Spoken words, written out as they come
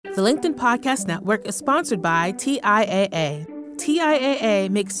The LinkedIn Podcast Network is sponsored by TIAA. TIAA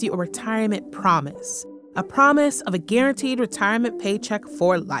makes you a retirement promise, a promise of a guaranteed retirement paycheck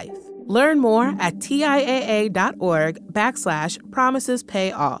for life. Learn more at TIAA.org/promises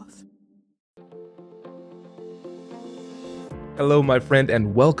pay off. Hello, my friend,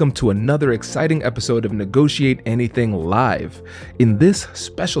 and welcome to another exciting episode of Negotiate Anything Live. In this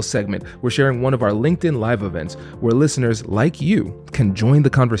special segment, we're sharing one of our LinkedIn Live events where listeners like you can join the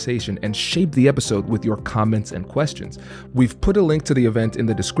conversation and shape the episode with your comments and questions. We've put a link to the event in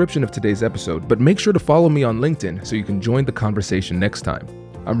the description of today's episode, but make sure to follow me on LinkedIn so you can join the conversation next time.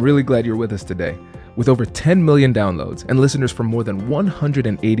 I'm really glad you're with us today. With over 10 million downloads and listeners from more than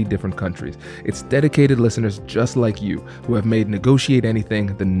 180 different countries, it's dedicated listeners just like you who have made Negotiate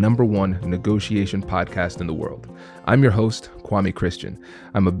Anything the #1 negotiation podcast in the world. I'm your host, Kwame Christian.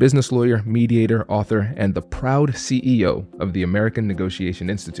 I'm a business lawyer, mediator, author, and the proud CEO of the American Negotiation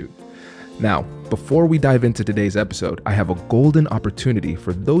Institute. Now, before we dive into today's episode, I have a golden opportunity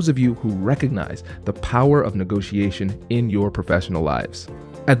for those of you who recognize the power of negotiation in your professional lives.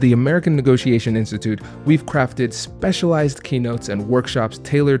 At the American Negotiation Institute, we've crafted specialized keynotes and workshops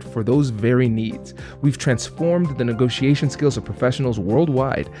tailored for those very needs. We've transformed the negotiation skills of professionals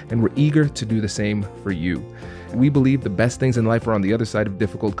worldwide, and we're eager to do the same for you. We believe the best things in life are on the other side of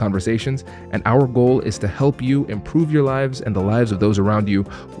difficult conversations, and our goal is to help you improve your lives and the lives of those around you,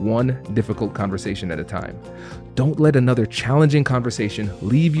 one difficult conversation at a time. Don't let another challenging conversation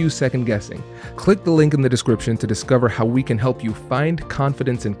leave you second guessing. Click the link in the description to discover how we can help you find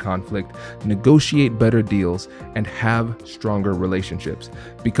confidence in conflict, negotiate better deals, and have stronger relationships.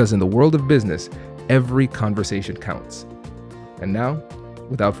 Because in the world of business, every conversation counts. And now,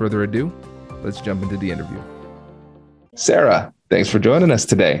 without further ado, let's jump into the interview. Sarah, thanks for joining us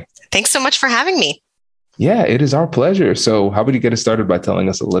today. Thanks so much for having me. Yeah, it is our pleasure. So how about you get us started by telling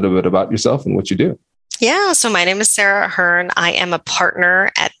us a little bit about yourself and what you do? Yeah, so my name is Sarah Ahern. I am a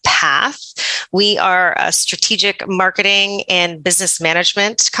partner at Path. We are a strategic marketing and business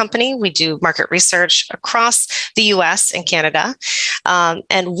management company. We do market research across the US and Canada.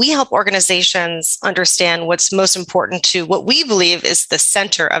 And we help organizations understand what's most important to what we believe is the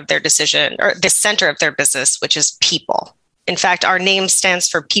center of their decision or the center of their business, which is people. In fact, our name stands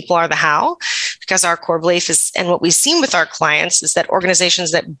for people are the how, because our core belief is, and what we've seen with our clients is that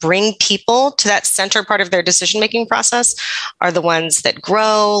organizations that bring people to that center part of their decision-making process are the ones that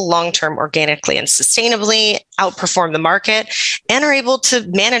grow long-term organically and sustainably, outperform the market, and are able to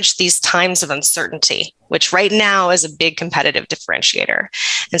manage these times of uncertainty, which right now is a big competitive differentiator.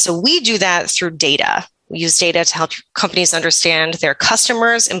 And so we do that through data. We use data to help companies understand their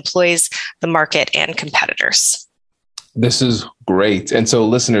customers, employees, the market, and competitors. This is great. And so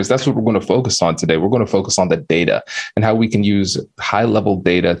listeners, that's what we're going to focus on today. We're going to focus on the data and how we can use high level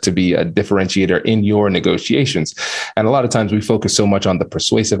data to be a differentiator in your negotiations. And a lot of times we focus so much on the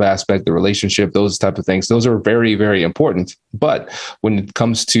persuasive aspect, the relationship, those type of things. Those are very, very important. But when it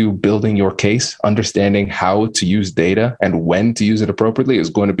comes to building your case, understanding how to use data and when to use it appropriately is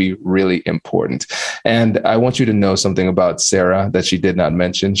going to be really important. And I want you to know something about Sarah that she did not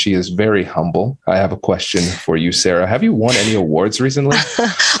mention. She is very humble. I have a question for you, Sarah. Have you won any awards recently?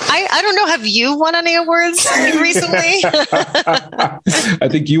 I don't know. Have you won any awards recently? I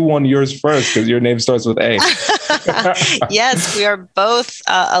think you won yours first because your name starts with A. Yes, we are both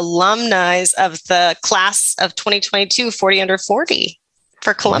alumni of the class of 2022, 40 under 40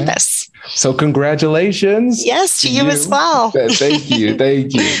 for Columbus. So congratulations. Yes, to you as well. Thank you.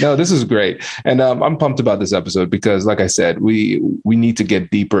 Thank you. No, this is great. And I'm pumped about this episode because, like I said, we need to get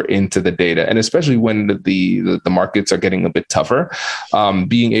deeper into the data. And especially when the markets are getting a bit tougher,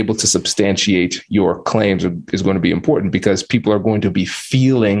 being able to substantiate your claims is going to be important because people are going to be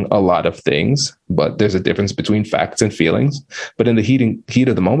feeling a lot of things, but there's a difference between facts and feelings. But in the heat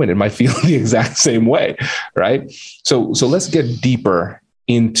of the moment, it might feel the exact same way, right? So let's get deeper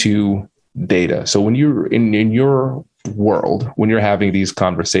into data. So when you're in your world, when you're having these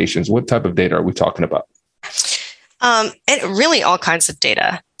conversations, what type of data are we talking about? And really all kinds of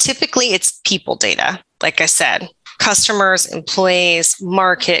data. Typically, it's people data. Like I said, customers, employees,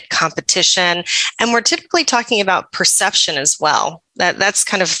 market, competition, and we're typically talking about perception as well. That's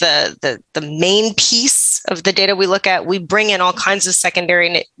kind of the main piece of the data we look at. We bring in all kinds of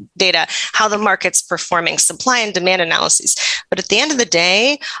secondary data, how the market's performing, supply and demand analyses. But at the end of the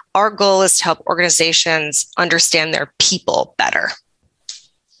day, our goal is to help organizations understand their people better.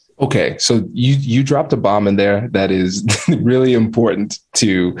 Okay, so you dropped a bomb in there that is really important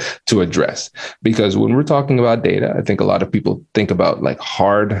to address, because when we're talking about data, I think a lot of people think about like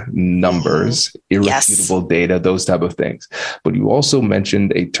hard numbers, irrefutable data, those type of things. But you also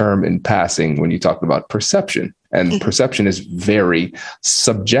mentioned a term in passing when you talked about perception, and perception is very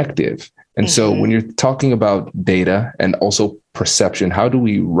subjective. And so when you're talking about data and also perception, how do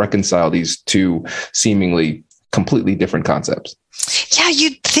we reconcile these two seemingly completely different concepts? Yeah,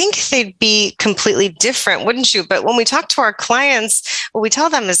 you'd think they'd be completely different, wouldn't you? But when we talk to our clients, what we tell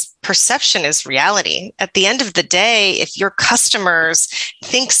them is perception is reality. At the end of the day, if your customers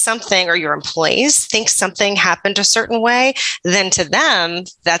think something or your employees think something happened a certain way, then to them,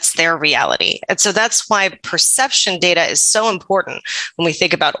 that's their reality. And so that's why perception data is so important when we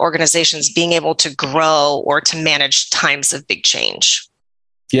think about organizations being able to grow or to manage times of big change.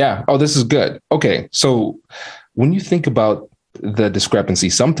 Yeah. Oh, this is good. Okay. So when you think about the discrepancy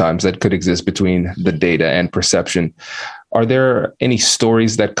sometimes that could exist between the data and perception, are there any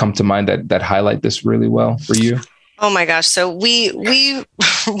stories that come to mind that highlight this really well for you? Oh my gosh! So we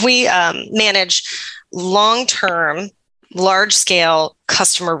manage long-term, large-scale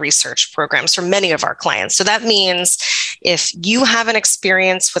customer research programs for many of our clients. So that means if you have an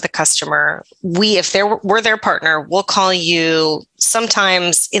experience with a customer, if we're their partner, we'll call you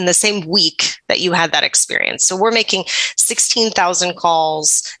sometimes in the same week that you had that experience. So we're making 16,000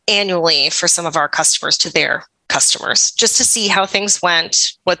 calls annually for some of our customers to their customers, just to see how things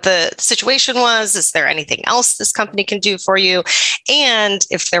went, what the situation was, is there anything else this company can do for you, and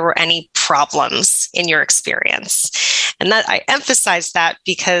if there were any problems in your experience. And that I emphasize that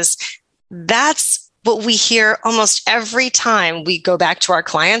because that's what we hear almost every time we go back to our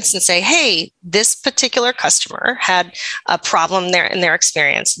clients and say, hey, this particular customer had a problem there in their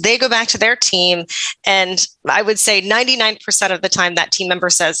experience. They go back to their team, and I would say 99% of the time that team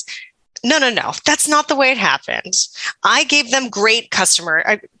member says, no, that's not the way it happened. I gave them great customer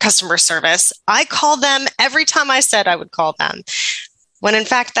service. I called them every time I said I would call them, when in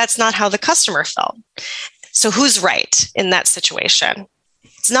fact, that's not how the customer felt. So who's right in that situation?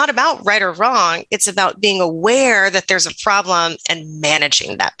 It's not about right or wrong. It's about being aware that there's a problem and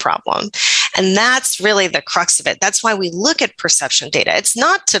managing that problem. And that's really the crux of it. That's why we look at perception data. It's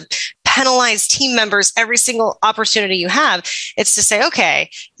not to penalize team members every single opportunity you have. It's to say, okay,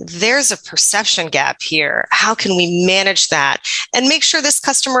 there's a perception gap here. How can we manage that and make sure this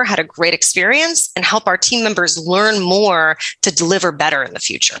customer had a great experience and help our team members learn more to deliver better in the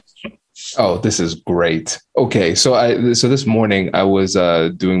future? Oh, this is great. Okay, so this morning I was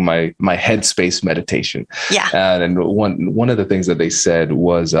doing my headspace meditation. Yeah. And one of the things that they said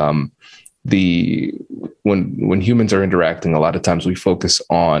was when humans are interacting, a lot of times we focus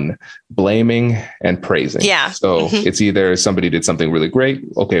on blaming and praising. Yeah. So it's either somebody did something really great.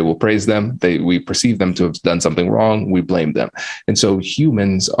 Okay, we'll praise them. We perceive them to have done something wrong. We blame them. And so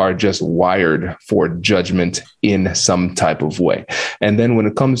humans are just wired for judgment in some type of way. And then when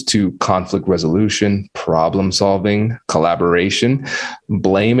it comes to conflict resolution, problem solving, collaboration,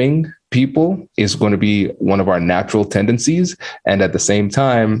 blaming people is going to be one of our natural tendencies. And at the same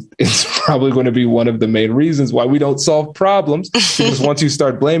time, it's probably going to be one of the main reasons why we don't solve problems. Because once you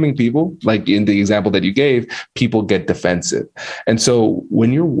start blaming people, like in the example that you gave, people get defensive. And so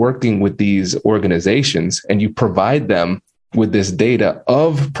when you're working with these organizations and you provide them with this data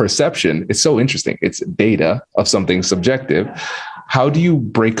of perception, it's so interesting. It's data of something subjective. How do you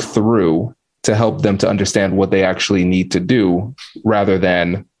break through to help them to understand what they actually need to do rather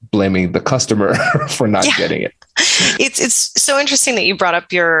than blaming the customer for not getting it? It's so interesting that you brought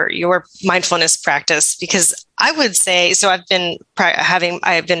up your mindfulness practice, because I would say, so I've been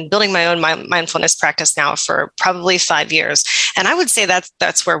building my own mindfulness practice now for probably 5 years. And I would say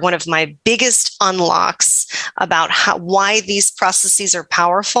that's where one of my biggest unlocks about why these processes are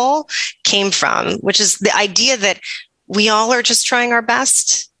powerful came from, which is the idea that we all are just trying our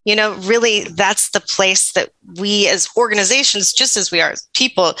best. You know, really, that's the place that we as organizations, just as we are as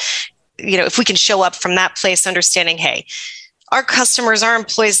people, you know, if we can show up from that place, understanding, hey, our customers, our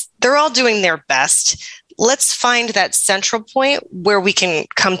employees, they're all doing their best. Let's find that central point where we can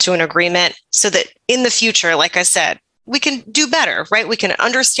come to an agreement so that in the future, like I said, we can do better, right? We can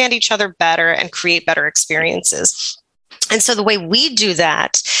understand each other better and create better experiences. And so the way we do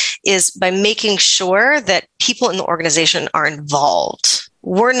that is by making sure that people in the organization are involved.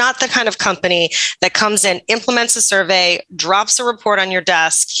 We're not the kind of company that comes in, implements a survey, drops a report on your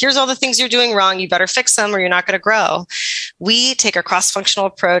desk. Here's all the things you're doing wrong. You better fix them or you're not going to grow. We take a cross-functional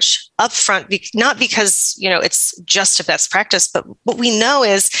approach upfront, not because, you know, it's just a best practice, but what we know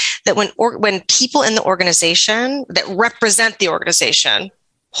is that when people in the organization that represent the organization,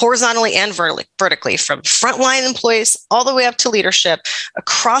 horizontally and vertically, from frontline employees all the way up to leadership,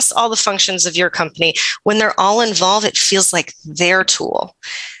 across all the functions of your company. When they're all involved, it feels like their tool.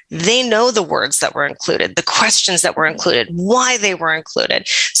 They know the words that were included, the questions that were included, why they were included.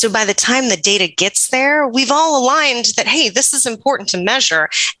 So by the time the data gets there, we've all aligned that, hey, this is important to measure.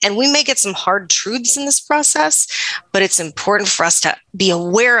 And we may get some hard truths in this process, but it's important for us to be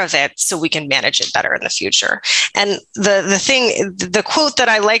aware of it so we can manage it better in the future. And the quote that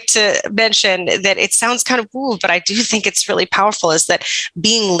I like to mention, that it sounds kind of woo, but I do think it's really powerful, is that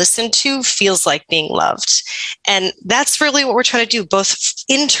being listened to feels like being loved. And that's really what we're trying to do, both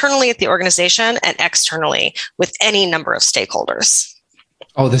internally at the organization and externally with any number of stakeholders.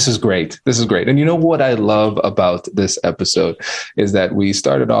 Oh, this is great. This is great. And you know what I love about this episode is that we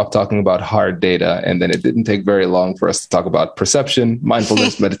started off talking about hard data, and then it didn't take very long for us to talk about perception,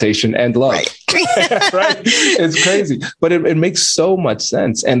 mindfulness, meditation, and love. Right. Right? It's crazy, but it makes so much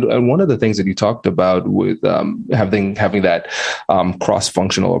sense. And one of the things that you talked about with having that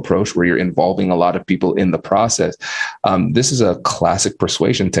cross-functional approach where you're involving a lot of people in the process, this is a classic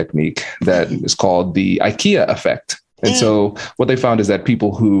persuasion technique that is called the IKEA effect. And so what they found is that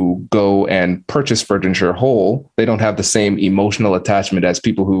people who go and purchase furniture whole, they don't have the same emotional attachment as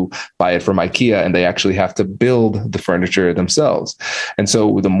people who buy it from IKEA and they actually have to build the furniture themselves. And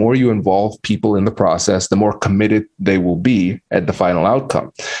so the more you involve people in the process, the more committed they will be at the final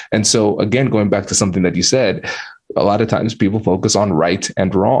outcome. And so again, going back to something that you said, a lot of times people focus on right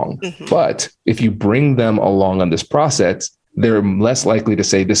and wrong. Mm-hmm. But if you bring them along on this process, they're less likely to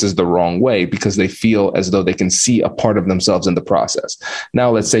say this is the wrong way because they feel as though they can see a part of themselves in the process.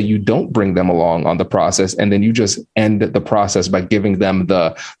 Now, let's say you don't bring them along on the process and then you just end the process by giving them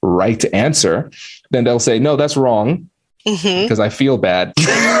the right answer. Then they'll say, no, that's wrong because I feel bad.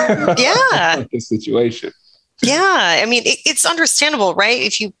 Yeah. This situation. Yeah. I mean, it's understandable, right?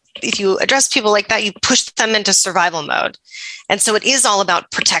 If you address people like that, you push them into survival mode. And so it is all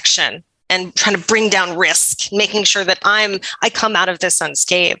about protection and trying to bring down risk, making sure that I come out of this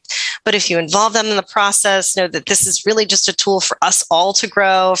unscathed. But if you involve them in the process, know that this is really just a tool for us all to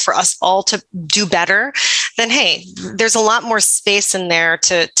grow, for us all to do better, then hey, there's a lot more space in there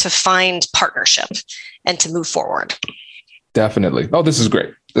to find partnership and to move forward. Definitely. Oh, this is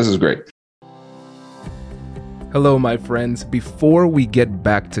great. This is great. Hello, my friends. Before we get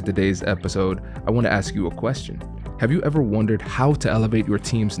back to today's episode, I want to ask you a question. Have you ever wondered how to elevate your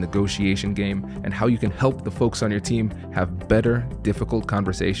team's negotiation game and how you can help the folks on your team have better, difficult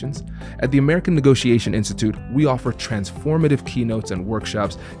conversations? At the American Negotiation Institute, we offer transformative keynotes and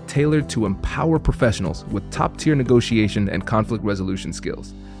workshops tailored to empower professionals with top-tier negotiation and conflict resolution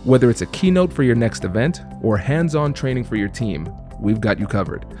skills. Whether it's a keynote for your next event or hands-on training for your team, we've got you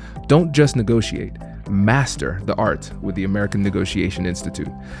covered. Don't just negotiate. Master the art with the American Negotiation Institute.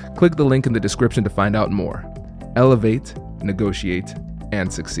 Click the link in the description to find out more. Elevate, negotiate,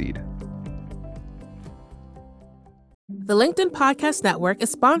 and succeed. The LinkedIn Podcast Network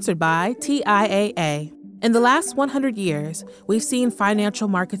is sponsored by TIAA. In the last 100 years, we've seen financial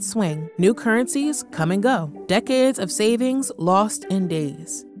markets swing, new currencies come and go, decades of savings lost in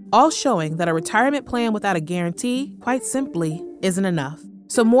days, all showing that a retirement plan without a guarantee, quite simply, isn't enough.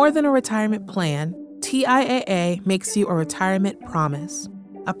 So more than a retirement plan, TIAA makes you a retirement promise.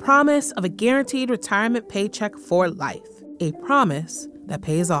 A promise of a guaranteed retirement paycheck for life. A promise that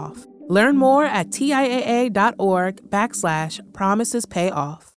pays off. Learn more at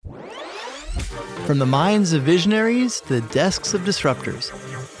TIAA.org/promisespayoff. From the minds of visionaries to the desks of disruptors,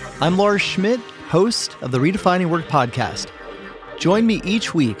 I'm Lars Schmidt, host of the Redefining Work podcast. Join me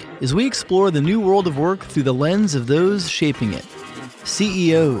each week as we explore the new world of work through the lens of those shaping it.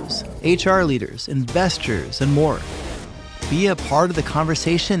 CEOs, HR leaders, investors, and more. Be a part of the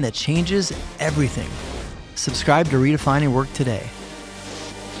conversation that changes everything. Subscribe to Redefining Work today.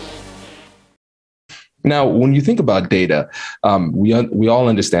 Now, when you think about data, we all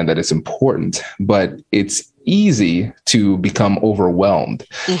understand that it's important, but it's easy to become overwhelmed.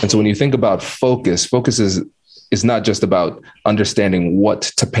 Mm-hmm. And so when you think about focus is not just about understanding what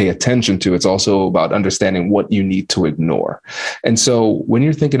to pay attention to. It's also about understanding what you need to ignore. And so when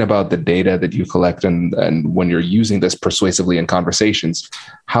you're thinking about the data that you collect and when you're using this persuasively in conversations,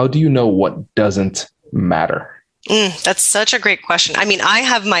 how do you know what doesn't matter? That's such a great question. I mean, I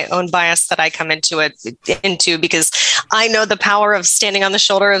have my own bias that I come into because I know the power of standing on the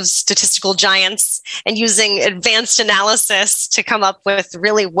shoulder of statistical giants and using advanced analysis to come up with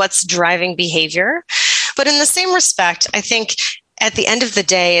really what's driving behavior. But in the same respect, I think at the end of the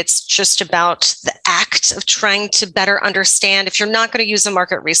day, it's just about the act of trying to better understand. If you're not going to use a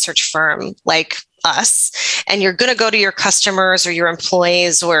market research firm like us, and you're going to go to your customers or your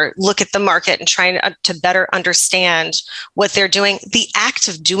employees or look at the market and try to better understand what they're doing, the act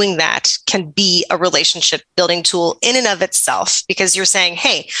of doing that can be a relationship building tool in and of itself, because you're saying,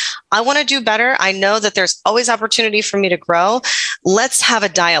 hey, I want to do better. I know that there's always opportunity for me to grow. Let's have a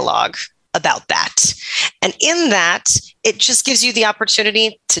dialogue about that. And in that, it just gives you the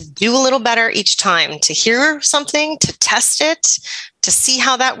opportunity to do a little better each time, to hear something, to test it, to see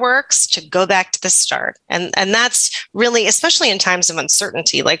how that works, to go back to the start. And that's really, especially in times of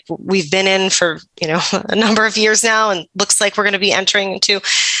uncertainty, like we've been in for, a number of years now, and looks like we're going to be entering into,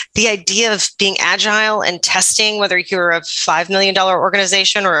 the idea of being agile and testing, whether you're a $5 million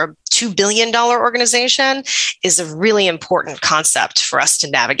organization or a $2 billion organization, is a really important concept for us to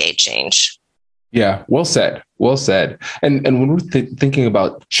navigate change. Yeah, well said. Well said. And when we're thinking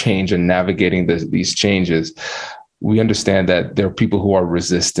about change and navigating these changes, we understand that there are people who are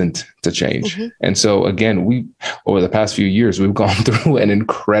resistant to change. Mm-hmm. And so again, over the past few years, we've gone through an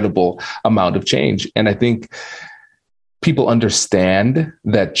incredible amount of change. And I think people understand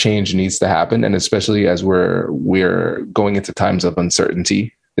that change needs to happen. And especially as we're going into times of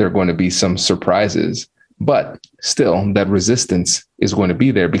uncertainty, there are going to be some surprises, but still that resistance is going to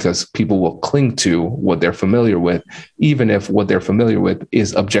be there because people will cling to what they're familiar with, even if what they're familiar with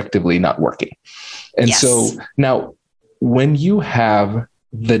is objectively not working. And yes. So now when you have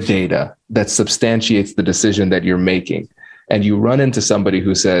the data that substantiates the decision that you're making, and you run into somebody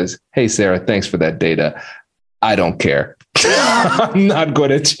who says, hey, Sarah, thanks for that data. I don't care. I'm not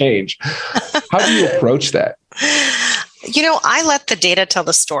going to change. How do you approach that? I let the data tell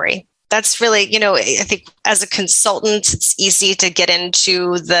the story. That's really, I think as a consultant, it's easy to get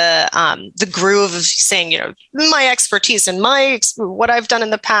into the groove of saying, my expertise and what I've done in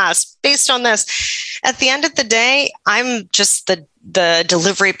the past based on this. At the end of the day, I'm just the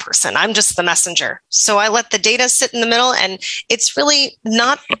delivery person. I'm just the messenger. So I let the data sit in the middle, and it's really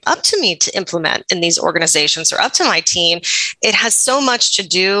not up to me to implement in these organizations or up to my team. It has so much to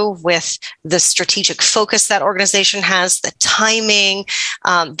do with the strategic focus that organization has, the timing,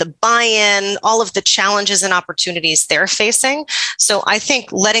 the buy-in, all of the challenges and opportunities they're facing. So I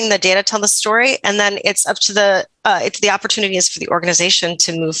think letting the data tell the story, and then it's up to the opportunity is for the organization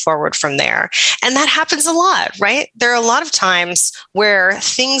to move forward from there. And that happens a lot, right? There are a lot of times where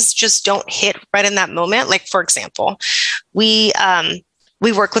things just don't hit right in that moment. Like, for example, we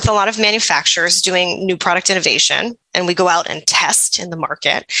work with a lot of manufacturers doing new product innovation, and we go out and test in the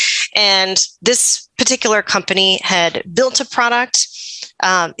market. And this particular company had built a product.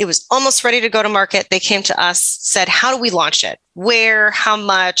 It was almost ready to go to market. They came to us, said, how do we launch it? Where, how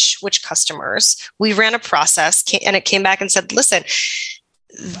much, which customers? We ran a process, and it came back and said, listen,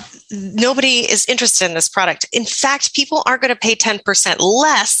 nobody is interested in this product. In fact, people are going to pay 10%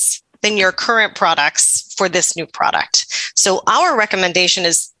 less than your current products for this new product. So our recommendation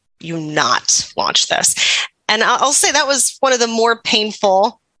is you not launch this. And I'll say that was one of the more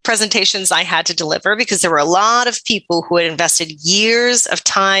painful presentations I had to deliver, because there were a lot of people who had invested years of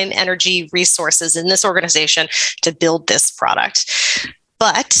time, energy, resources in this organization to build this product.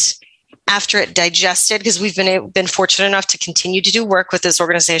 But after it digested, because we've been fortunate enough to continue to do work with this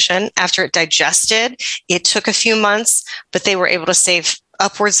organization, after it digested, it took a few months, but they were able to save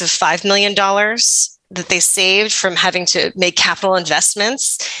upwards of $5 million that they saved from having to make capital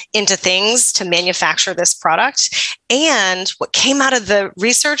investments into things to manufacture this product. And what came out of the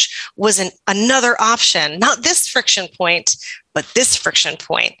research was another option, not this friction point, but this friction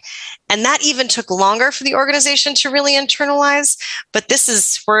point. And that even took longer for the organization to really internalize. But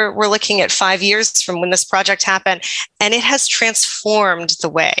we're looking at 5 years from when this project happened, and it has transformed the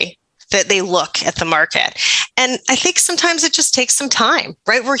way that they look at the market. And I think sometimes it just takes some time,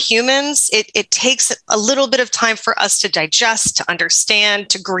 right? We're humans. It takes a little bit of time for us to digest, to understand,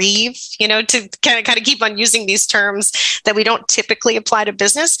 to grieve, to kind of keep on using these terms that we don't typically apply to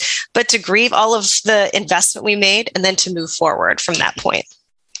business, but to grieve all of the investment we made and then to move forward from that point.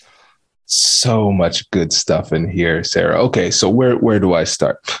 So much good stuff in here, Sarah. Okay, so where do I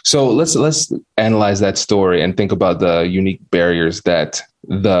start? So let's analyze that story and think about the unique barriers that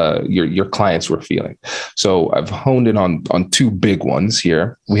your clients were feeling. So I've honed in on two big ones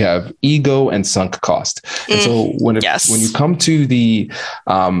here. We have ego and sunk cost. And so when you come to the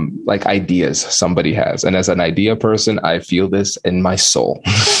ideas somebody has, and as an idea person, I feel this in my soul.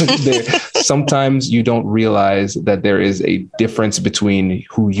 Sometimes you don't realize that there is a difference between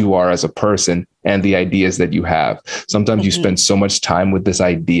who you are as a person and the ideas that you have. Sometimes you spend so much time with this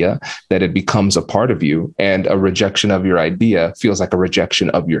idea that it becomes a part of you, and a rejection of your idea feels like a rejection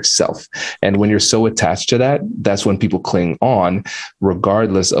of yourself. And when you're so attached to that, that's when people cling on,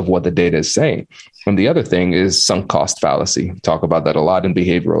 regardless of what the data is saying. And the other thing is sunk cost fallacy. We talk about that a lot in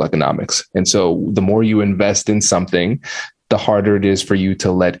behavioral economics. And so the more you invest in something, the harder it is for you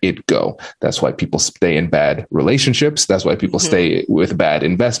to let it go. That's why people stay in bad relationships. That's why people stay with bad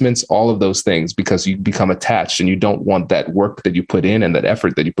investments, all of those things, because you become attached and you don't want that work that you put in and that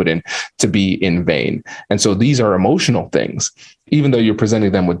effort that you put in to be in vain. And so these are emotional things. Even though you're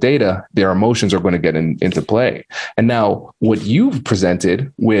presenting them with data, their emotions are going to get into play. And now what you've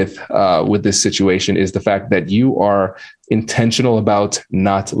presented with this situation is the fact that you are intentional about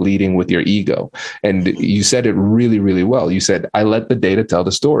not leading with your ego. And you said it really, really well. You said, I let the data tell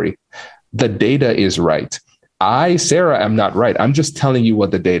the story. The data is right. I, Sarah, am not right. I'm just telling you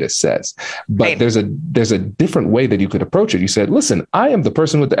what the data says. But right. There's a different way that you could approach it. You said, listen, I am the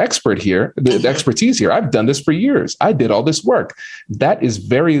person with the expert here, the expertise here. I've done this for years. I did all this work.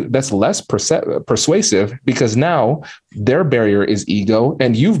 That's less persuasive, because now their barrier is ego,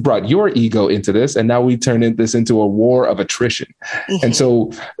 and you've brought your ego into this. And now we turn this into a war of attrition. And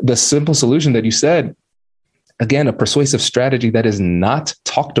so the simple solution that you said, again, a persuasive strategy that is not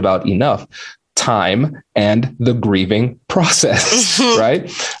talked about enough: time and the grieving process, right?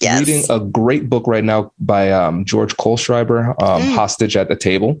 Yes. Reading a great book right now by George Kohlschreiber, Hostage at the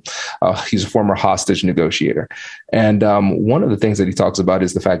Table. He's a former hostage negotiator. And one of the things that he talks about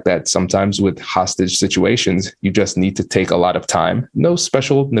is the fact that sometimes with hostage situations, you just need to take a lot of time. No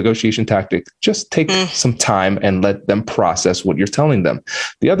special negotiation tactic. Just take some time and let them process what you're telling them.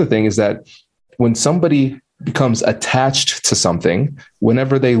 The other thing is that when somebody becomes attached to something,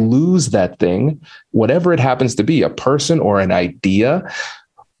 whenever they lose that thing, whatever it happens to be, a person or an idea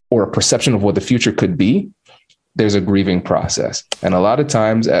or a perception of what the future could be, there's a grieving process. And a lot of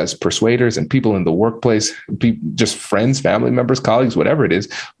times as persuaders and people in the workplace, just friends, family members, colleagues, whatever it is,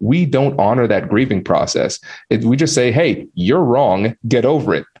 we don't honor that grieving process. We just say, hey, you're wrong, get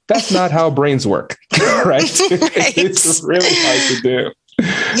over it. That's not how brains work, right? Right. It's really hard to do.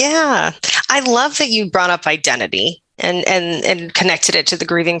 Yeah. I love that you brought up identity and connected it to the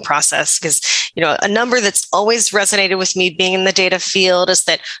grieving process, because, a number that's always resonated with me being in the data field is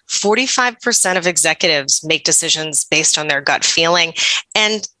that 45% of executives make decisions based on their gut feeling.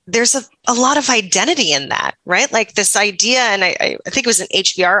 And there's a lot of identity in that, right? Like this idea, and I think it was an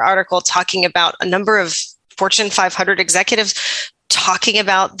HBR article talking about a number of Fortune 500 executives talking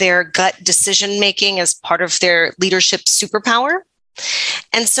about their gut decision-making as part of their leadership superpower.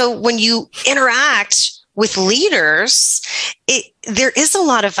 And so when you interact with leaders, there is a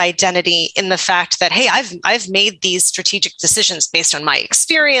lot of identity in the fact that, hey, I've made these strategic decisions based on my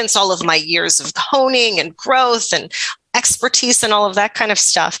experience, all of my years of honing and growth and expertise and all of that kind of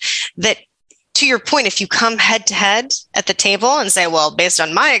stuff. That, to your point, if you come head to head at the table and say, well, based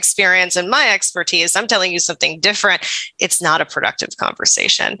on my experience and my expertise, I'm telling you something different, it's not a productive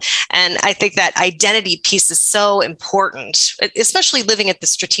conversation. And I think that identity piece is so important, especially living at the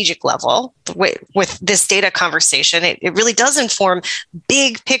strategic level with this data conversation. It really does inform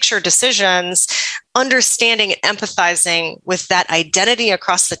big picture decisions. Understanding and empathizing with that identity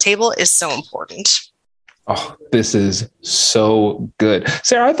across the table is so important. Oh, this is so good.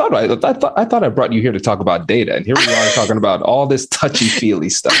 Sarah, I thought I brought you here to talk about data, and here we are talking about all this touchy-feely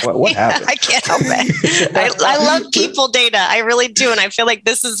stuff. What happened? I can't help it. I love people data. I really do. And I feel like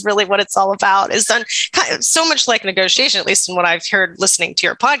this is really what it's all about. It's done so much like negotiation, at least in what I've heard listening to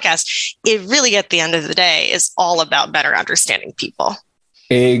your podcast. It really, at the end of the day, is all about better understanding people.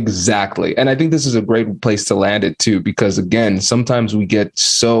 Exactly. And I think this is a great place to land it too, because again, sometimes we get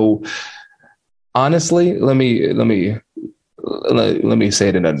so... Honestly, let me say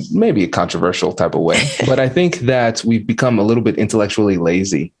it in maybe a controversial type of way, but I think that we've become a little bit intellectually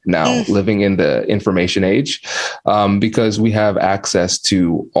lazy now, living in the information age, because we have access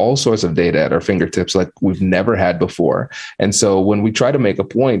to all sorts of data at our fingertips like we've never had before. And so when we try to make a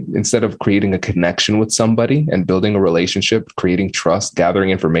point, instead of creating a connection with somebody and building a relationship, creating trust, gathering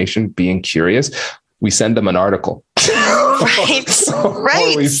information, being curious, we send them an article. Right.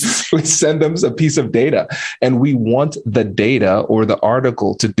 Right. Or we send them a piece of data, and we want the data or the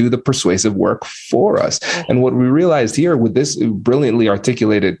article to do the persuasive work for us. And what we realized here with this brilliantly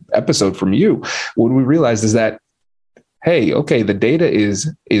articulated episode from you, what we realized is that, hey, okay, the data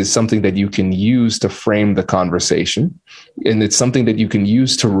is something that you can use to frame the conversation. And it's something that you can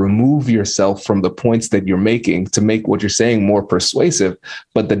use to remove yourself from the points that you're making to make what you're saying more persuasive.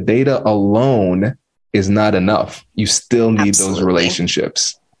 But the data alone is not enough. You still need those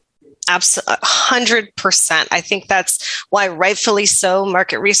relationships. Absolutely, 100%. I think that's why, rightfully so,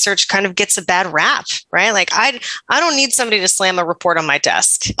 market research kind of gets a bad rap, right? Like I don't need somebody to slam a report on my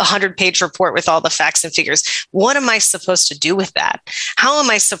desk, 100-page report with all the facts and figures. What am I supposed to do with that? How am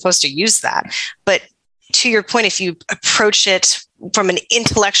I supposed to use that? But to your point, if you approach it from an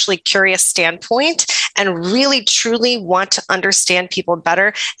intellectually curious standpoint and really truly want to understand people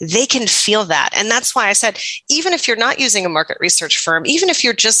better, they can feel that. And that's why I said, even if you're not using a market research firm, even if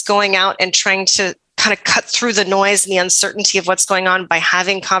you're just going out and trying to kind of cut through the noise and the uncertainty of what's going on by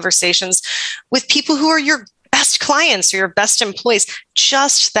having conversations with people who are your best clients or your best employees,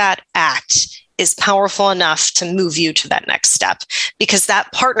 just that act is powerful enough to move you to that next step, because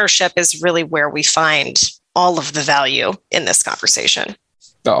that partnership is really where we find all of the value in this conversation.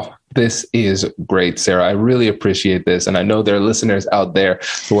 Oh, this is great, Sarah. I really appreciate this. And I know there are listeners out there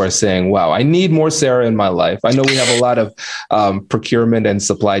who are saying, wow, I need more Sarah in my life. I know we have a lot of procurement and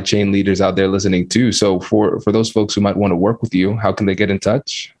supply chain leaders out there listening too. So for those folks who might want to work with you, how can they get in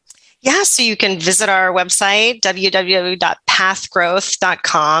touch? Yeah, so you can visit our website,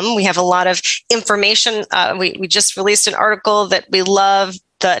 www.pathgrowth.com. We have a lot of information. We just released an article that we love,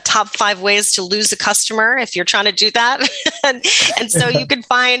 the top 5 ways to lose a customer if you're trying to do that. and so you can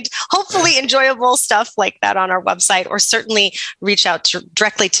find hopefully enjoyable stuff like that on our website, or certainly reach out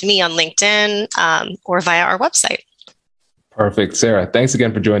directly to me on LinkedIn or via our website. Perfect. Sarah, thanks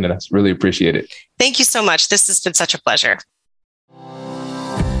again for joining us. Really appreciate it. Thank you so much. This has been such a pleasure.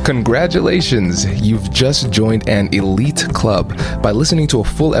 Congratulations! You've just joined an elite club. By listening to a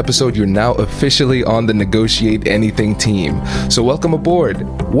full episode, you're now officially on the Negotiate Anything team. So welcome aboard.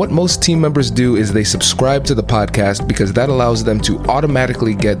 What most team members do is they subscribe to the podcast because that allows them to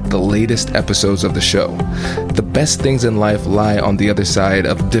automatically get the latest episodes of the show. The best things in life lie on the other side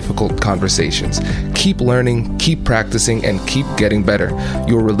of difficult conversations. Keep learning, keep practicing, and keep getting better.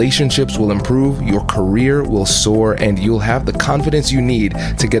 Your relationships will improve, your career will soar, and you'll have the confidence you need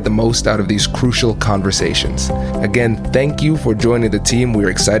to get the most out of these crucial conversations. Again, thank you for joining the team. We're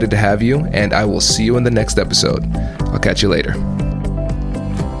excited to have you, and I will see you in the next episode. I'll catch you later.